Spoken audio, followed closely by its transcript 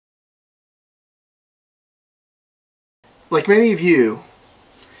Like many of you,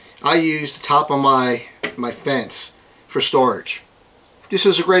 I use the top of my fence for storage. This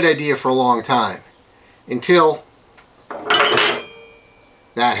was a great idea for a long time, until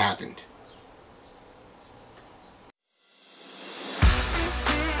that happened.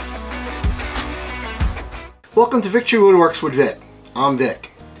 Welcome to Victory Woodworks with Vic. I'm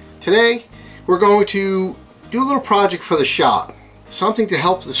Vic. Today we're going to do a little project for the shop. Something to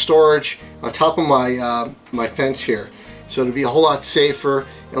help the storage on top of my my fence here, so it'll be a whole lot safer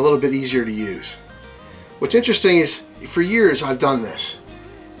and a little bit easier to use. What's interesting is, for years I've done this,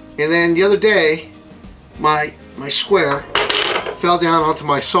 and then the other day my square fell down onto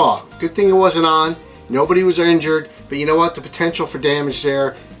my saw. Good thing it wasn't on, nobody was injured, but you know what, the potential for damage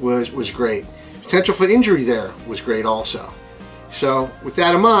there was great. Potential for injury there was great also. So with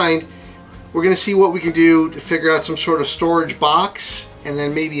that in mind, we're going to see what we can do to figure out some sort of storage box, and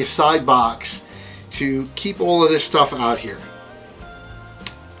then maybe a side box to keep all of this stuff out here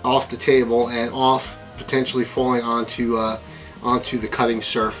off the table and off potentially falling onto the cutting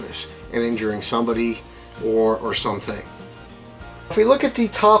surface and injuring somebody or something. If we look at the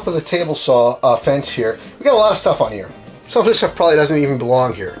top of the table saw fence here, we got a lot of stuff on here. Some of this stuff probably doesn't even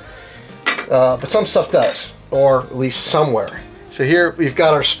belong here, but some stuff does, or at least somewhere. So here we've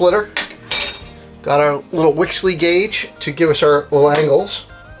got our splitter. Got our little Wixley gauge to give us our little angles.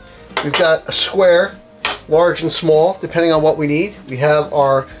 We've got a square, large and small, depending on what we need. We have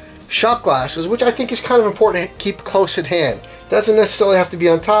our shop glasses, which I think is kind of important to keep close at hand. Doesn't necessarily have to be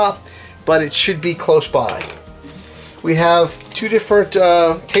on top, but it should be close by. We have two different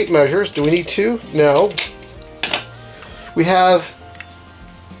tape measures. Do we need two? No. We have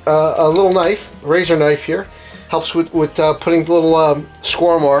a little knife, a razor knife here. Helps with putting little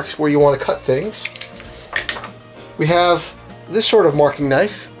score marks where you want to cut things. We have this sort of marking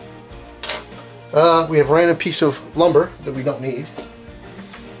knife. We have a random piece of lumber that we don't need.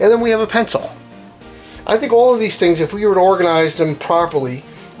 And then we have a pencil. I think all of these things, if we were to organize them properly,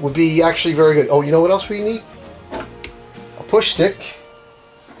 would be actually very good. Oh, you know what else we need? A push stick,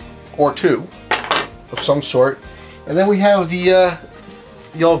 or two, of some sort. And then we have the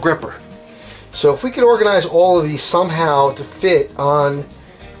old gripper. So if we could organize all of these somehow to fit on,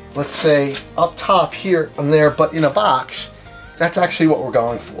 let's say, up top here and there, but in a box, that's actually what we're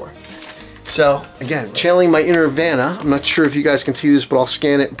going for. So again, channeling my inner Vanna. I'm not sure if you guys can see this, but I'll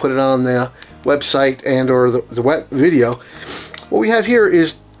scan it and put it on the website and or the web video. What we have here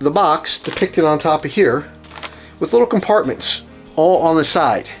is the box depicted on top of here with little compartments all on the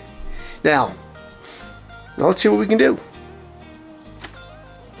side. Now let's see what we can do.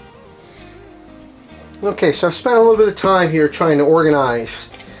 Okay, so I've spent a little bit of time here trying to organize,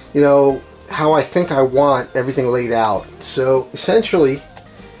 you know, how I think I want everything laid out. So essentially,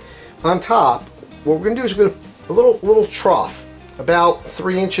 on top, what we're going to do is we're going to a little trough, about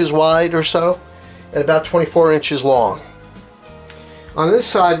 3 inches wide or so, and about 24 inches long. On this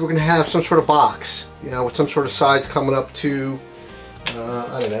side, we're going to have some sort of box, you know, with some sort of sides coming up to,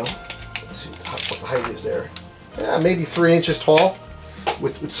 I don't know, let's see what the height is there. Yeah, maybe 3 inches tall,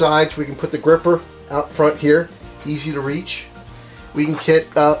 with sides. We can put the gripper out front here, easy to reach. We can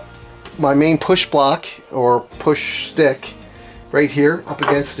get my main push block or push stick right here up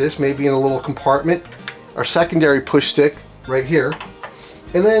against this, maybe in a little compartment. Our secondary push stick right here,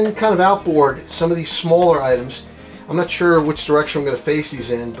 and then kind of outboard some of these smaller items. I'm not sure which direction I'm going to face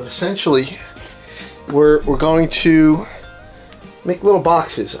these in, but essentially we're going to make little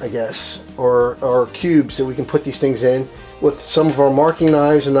boxes, I guess, or cubes that we can put these things in with some of our marking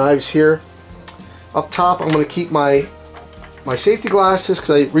knives and knives here. Up top, I'm going to keep my safety glasses, because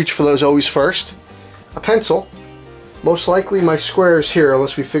I reach for those always first. A pencil, most likely my squares here,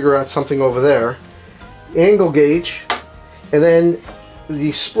 unless we figure out something over there. Angle gauge, and then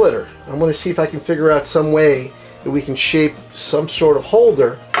the splitter. I'm going to see if I can figure out some way that we can shape some sort of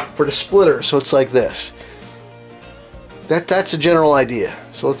holder for the splitter, so it's like this. That's a general idea.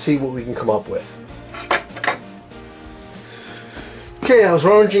 So let's see what we can come up with. Okay, I was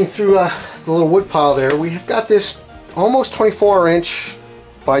rummaging through the little wood pile there. We have got this almost 24 inch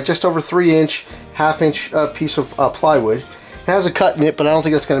by just over 3 inch, half-inch piece of plywood. It has a cut in it, but I don't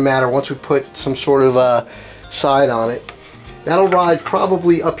think that's going to matter once we put some sort of side on it. That'll ride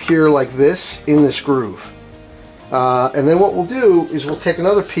probably up here like this in this groove. And then what we'll do is we'll take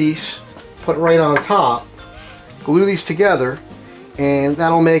another piece, put it right on top, glue these together, and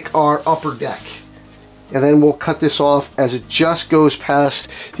that'll make our upper deck. And then we'll cut this off as it just goes past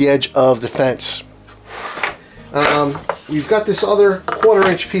the edge of the fence. We've got this other 1/4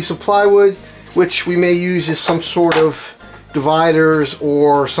 inch piece of plywood, which we may use as some sort of dividers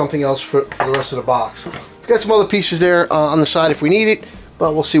or something else for the rest of the box. We've got some other pieces there on the side if we need it,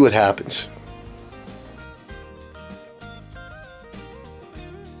 but we'll see what happens.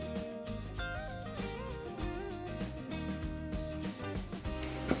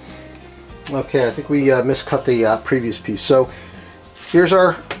 Okay, I think we miscut the previous piece. So here's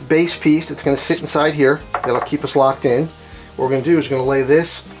our base piece that's going to sit inside here. That'll keep us locked in. What we're going to do is we're going to lay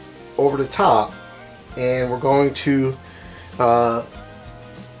this over the top, and we're going to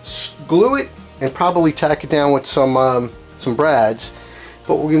glue it and probably tack it down with some brads.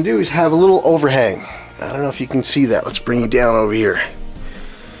 But what we're going to do is have a little overhang. I don't know if you can see that. Let's bring you down over here.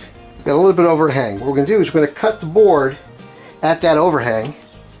 Got a little bit of overhang. What we're going to do is we're going to cut the board at that overhang,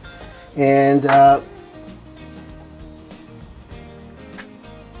 and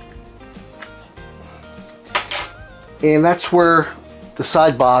that's where the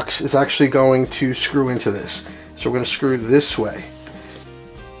side box is actually going to screw into this. So we're going to screw this way.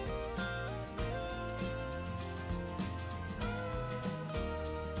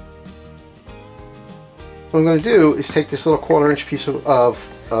 What I'm going to do is take this little 1/4-inch piece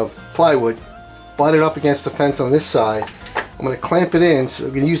of plywood, butt it up against the fence on this side. I'm going to clamp it in, so we're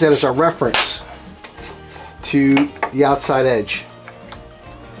going to use that as our reference to the outside edge.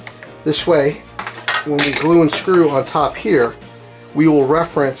 This way, when we glue and screw on top here, we will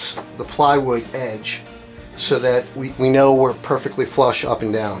reference the plywood edge so that we know we're perfectly flush up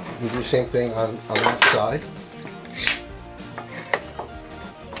and down. We do the same thing on that side.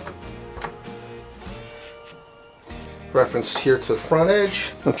 Reference here to the front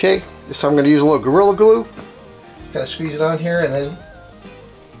edge. Okay, this time I'm going to use a little Gorilla Glue. Kind of squeeze it on here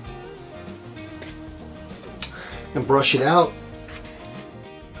and brush it out.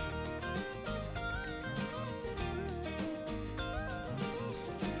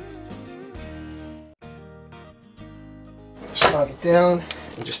 Just knock it down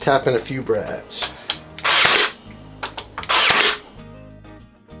and just tap in a few brads.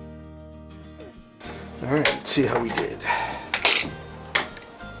 Alright, let's see how we did.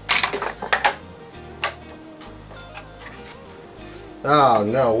 Oh,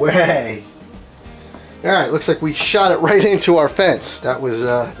 no way. Alright, looks like we shot it right into our fence. That was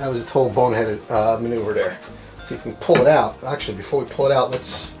a total boneheaded maneuver there. Let's see if we can pull it out. Actually, before we pull it out,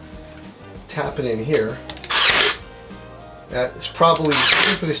 let's tap it in here. That is probably the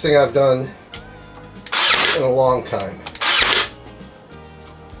stupidest thing I've done in a long time.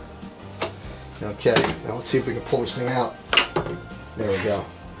 Okay, now let's see if we can pull this thing out. There we go.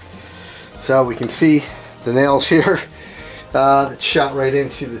 So we can see the nails here that shot right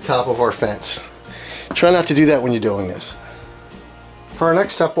into the top of our fence. Try not to do that when you're doing this. For our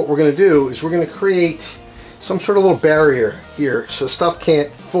next step, what we're going to do is we're going to create some sort of little barrier here so stuff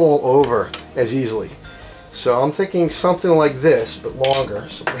can't fall over as easily. So I'm thinking something like this, but longer.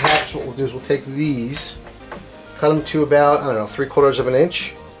 So perhaps what we'll do is we'll take these, cut them to about, I don't know, 3/4 of an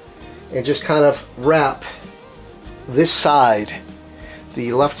inch, and just kind of wrap this side,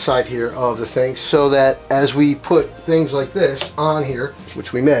 the left side here of the thing, so that as we put things like this on here,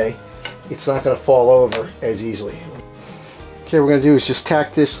 which we may, it's not going to fall over as easily. Okay, what we're going to do is just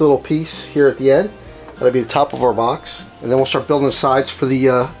tack this little piece here at the end. That'll be the top of our box, and then we'll start building the sides for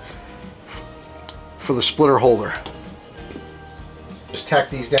the splitter holder. Just tack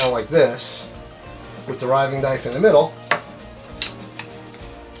these down like this with the riving knife in the middle,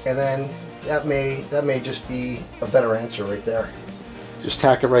 and then that may just be a better answer right there. Just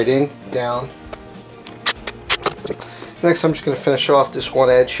tack it right in, down. Next, I'm just going to finish off this one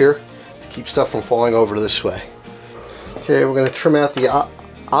edge here to keep stuff from falling over this way. Okay, we're going to trim out the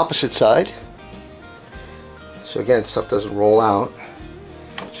opposite side. So again, stuff doesn't roll out.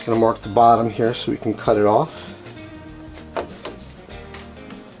 Just going to mark the bottom here so we can cut it off.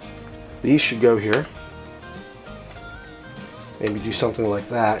 These should go here. Maybe do something like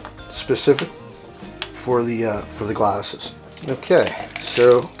that, specific for the glasses. Okay,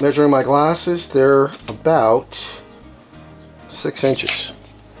 so measuring my glasses, they're about 6 inches.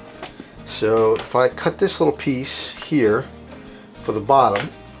 So if I cut this little piece here for the bottom,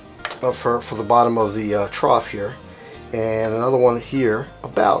 for the bottom of the trough here, and another one here,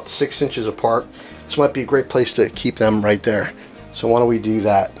 about 6 inches apart, this might be a great place to keep them right there. So why don't we do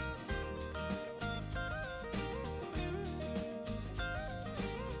that?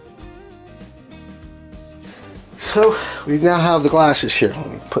 So we now have the glasses here. Let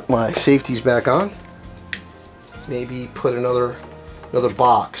me put my safeties back on. Maybe put another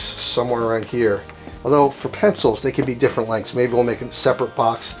box somewhere around here. Although for pencils they can be different lengths. Maybe we'll make a separate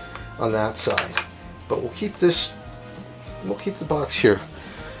box on that side. But we'll keep this. We'll keep the box here.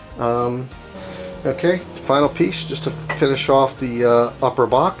 Okay, final piece just to finish off the upper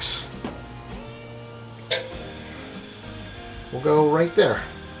box. will go right there.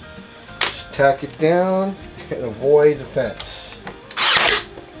 Just tack it down and avoid the fence.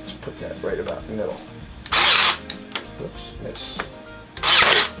 Let's put that right about in the middle. Oops, miss.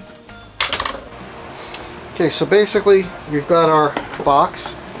 Okay, so basically we've got our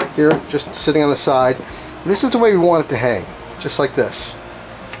box here just sitting on the side. This is the way we want it to hang, just like this.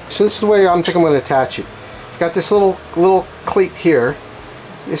 So this is the way I think I'm going to attach it. Got this little cleat here.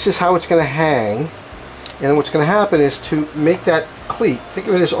 This is how it's going to hang. And what's going to happen is to make that cleat, think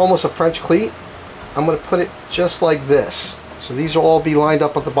of it as almost a French cleat, I'm going to put it just like this. So these will all be lined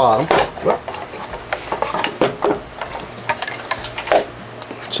up at the bottom.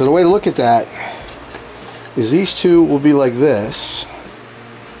 So the way to look at that is these two will be like this,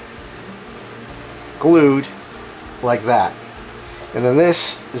 glued like that. And then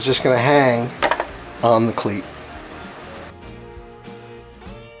this is just going to hang on the cleat.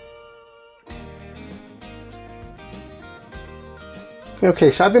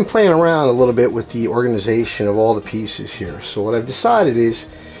 Okay, so I've been playing around a little bit with the organization of all the pieces here. So what I've decided is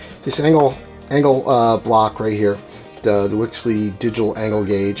this angle block right here, the Wixley digital angle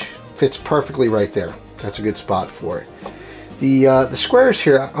gauge, fits perfectly right there. That's a good spot for it. The squares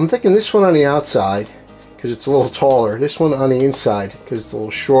here, I'm thinking this one on the outside because it's a little taller. This one on the inside because it's a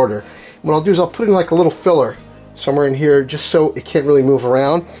little shorter. What I'll do is I'll put in like a little filler somewhere in here just so it can't really move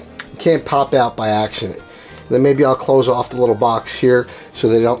around. It can't pop out by accident. Then maybe I'll close off the little box here so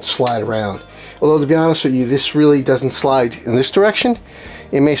they don't slide around. Although to be honest with you, this really doesn't slide in this direction.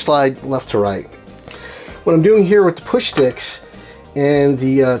 It may slide left to right. What I'm doing here with the push sticks and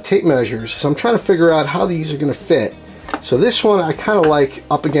the tape measures is I'm trying to figure out how these are going to fit. So this one I kind of like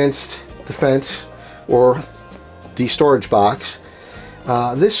up against the fence or the storage box.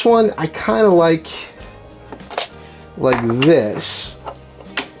 This one I kind of like this.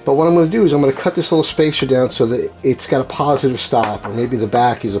 But what I'm going to do is I'm going to cut this little spacer down so that it's got a positive stop, or maybe the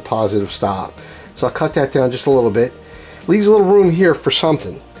back is a positive stop. So I'll cut that down just a little bit. Leaves a little room here for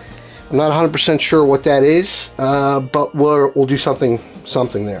something. I'm not 100% sure what that is, but we'll do something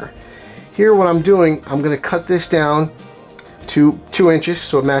there. Here what I'm doing, I'm going to cut this down to 2 inches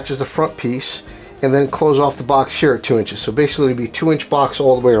so it matches the front piece, and then close off the box here at 2 inches. So basically it'll be a 2-inch box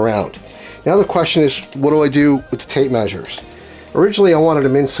all the way around. Now the question is, what do I do with the tape measures? Originally I wanted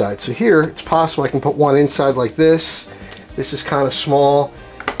them inside, so here it's possible I can put one inside like this. This is kind of small,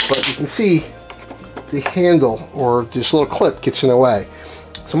 but you can see the handle or this little clip gets in the way.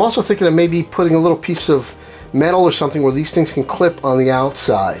 So I'm also thinking of maybe putting a little piece of metal or something where these things can clip on the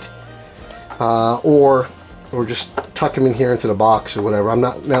outside, or just tuck them in here into the box or whatever. I'm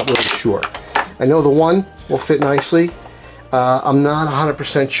not really sure. I know the one will fit nicely. I'm not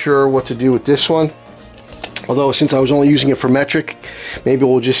 100% sure what to do with this one. Although since I was only using it for metric, maybe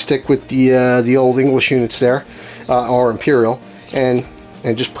we'll just stick with the old English units there, or Imperial, and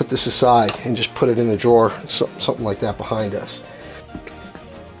just put this aside and just put it in the drawer, something like that behind us.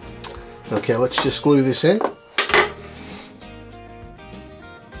 Okay, let's just glue this in.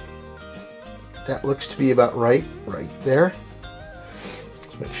 That looks to be about right there.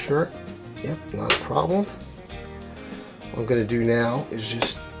 Let's make sure. Yep, not a problem. What I'm going to do now is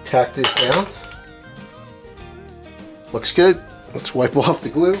just tack this down. Looks good. Let's wipe off the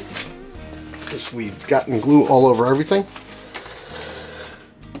glue because we've gotten glue all over everything.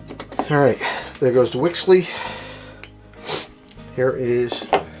 Alright, there goes the Wixley. Here is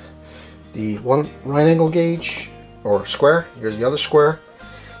the one right angle gauge or square. Here's the other square.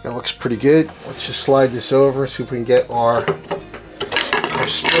 That looks pretty good. Let's just slide this over, see if we can get our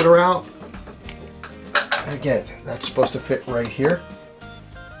splitter out. Again, that's supposed to fit right here.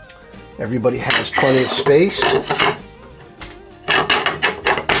 Everybody has plenty of space.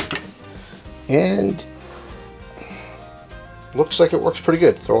 And looks like it works pretty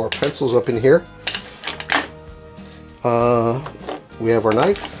good. Throw our pencils up in here. We have our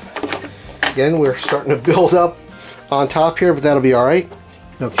knife. Again, we're starting to build up on top here, but that'll be all right.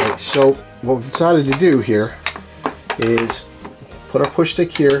 Okay, so what we've decided to do here is put our push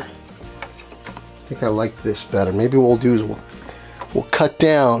stick here. I think I like this better. Maybe what we'll do is we'll cut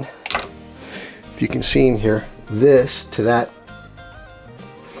down, if you can see in here, this to that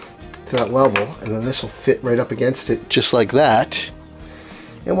level, and then this will fit right up against it just like that,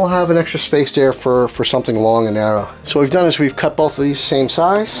 and we'll have an extra space there for something long and narrow. So what we've done is we've cut both of these same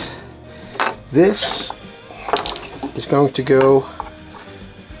size. This is going to go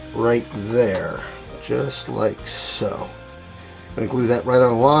right there, just like so. I'm going to glue that right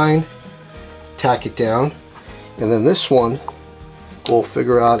on the line, tack it down, and then this one we'll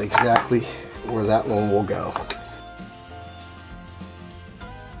figure out exactly where that one will go.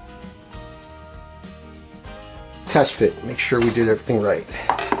 test fit, make sure we did everything right.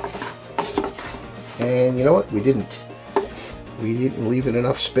 And you know what? We didn't. We didn't leave it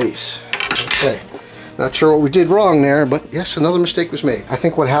enough space. Okay. Not sure what we did wrong there, but yes, another mistake was made. I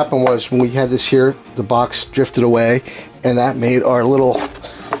think what happened was when we had this here, the box drifted away, and that made our little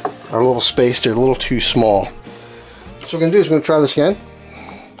space there a little too small. So what we're going to do is we're going to try this again.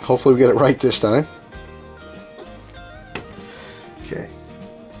 Hopefully we get it right this time. Okay.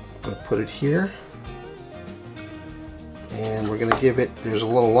 I'm going to put it here. And we're going to give it, there's a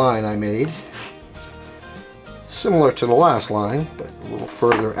little line I made. Similar to the last line, but a little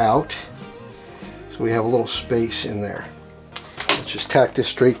further out. So we have a little space in there. Let's just tack this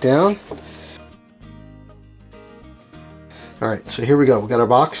straight down. Alright, so here we go. We got our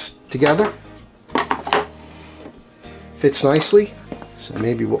box together. Fits nicely. So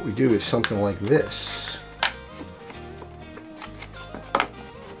maybe what we do is something like this.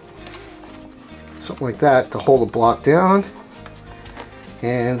 Something like that to hold the block down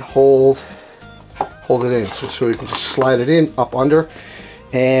and hold it in. So we can just slide it in, up under,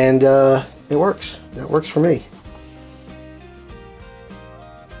 and it works. That works for me.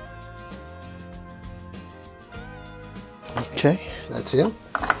 Okay, that's in.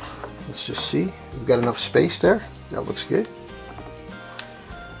 Let's just see. We've got enough space there. That looks good.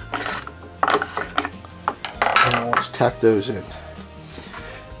 And let's tack those in.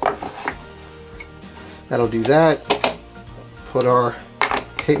 That'll do that. Put our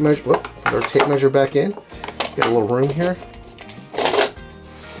tape measure. Whoop, put our tape measure back in. Got a little room here.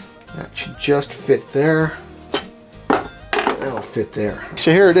 That should just fit there. That'll fit there.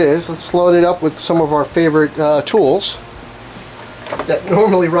 So here it is. Let's load it up with some of our favorite tools that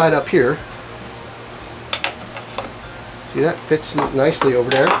normally ride up here. See, that fits nicely over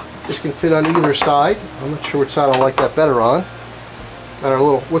there. This can fit on either side. I'm not sure which side I like that better on. Got our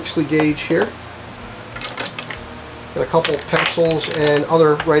little Wixley gauge here. Got a couple pencils and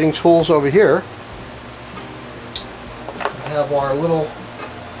other writing tools over here. We have our little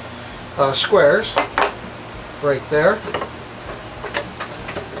squares right there.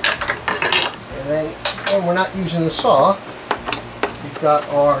 And then when we're not using the saw, we've got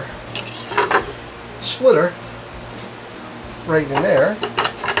our splitter right in there.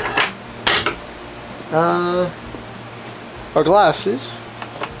 Our glasses,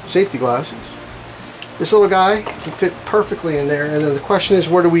 safety glasses. This little guy can fit perfectly in there, and then the question is,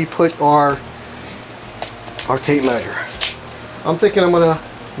 where do we put our tape measure? I'm thinking I'm going to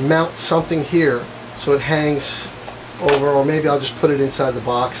mount something here so it hangs over, or maybe I'll just put it inside the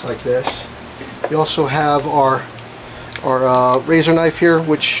box like this. We also have our razor knife here,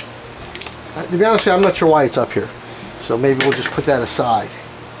 which, to be honest, I'm not sure why it's up here. So maybe we'll just put that aside.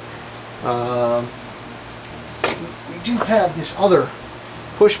 We do have this other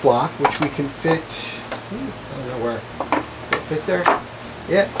push block, which we can fit. I don't know where. Will it fit there?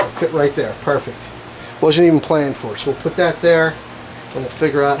 Yeah, it'll fit right there. Perfect. Wasn't even planned for, so we'll put that there, and we'll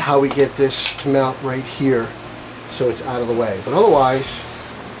figure out how we get this to mount right here so it's out of the way. But otherwise,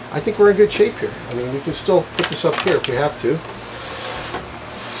 I think we're in good shape here. I mean, we can still put this up here if we have to.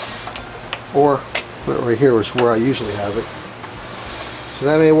 Or put it right here is where I usually have it. So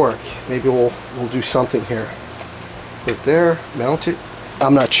that may work. Maybe we'll do something here. Put it there, mount it.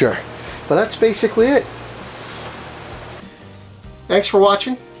 I'm not sure. But that's basically it. Thanks for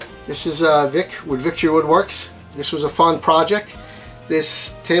watching. This is Vic with Victory Woodworks. This was a fun project.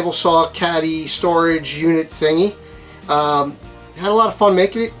 This table saw caddy storage unit thingy. Had a lot of fun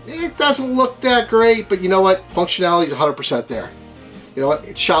making it. It doesn't look that great, but you know what? Functionality is 100% there. You know what?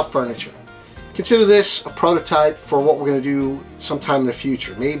 It's shop furniture. Consider this a prototype for what we're going to do sometime in the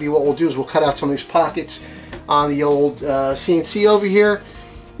future. Maybe what we'll do is we'll cut out some of these pockets on the old CNC over here.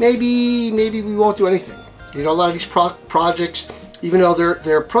 Maybe we won't do anything. You know, a lot of these projects, even though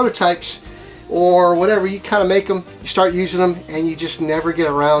they're prototypes or whatever, you kind of make them, you start using them, and you just never get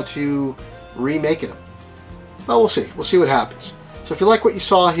around to remaking them. Well, we'll see. We'll see what happens. So if you like what you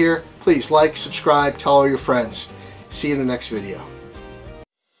saw here, please like, subscribe, tell all your friends. See you in the next video.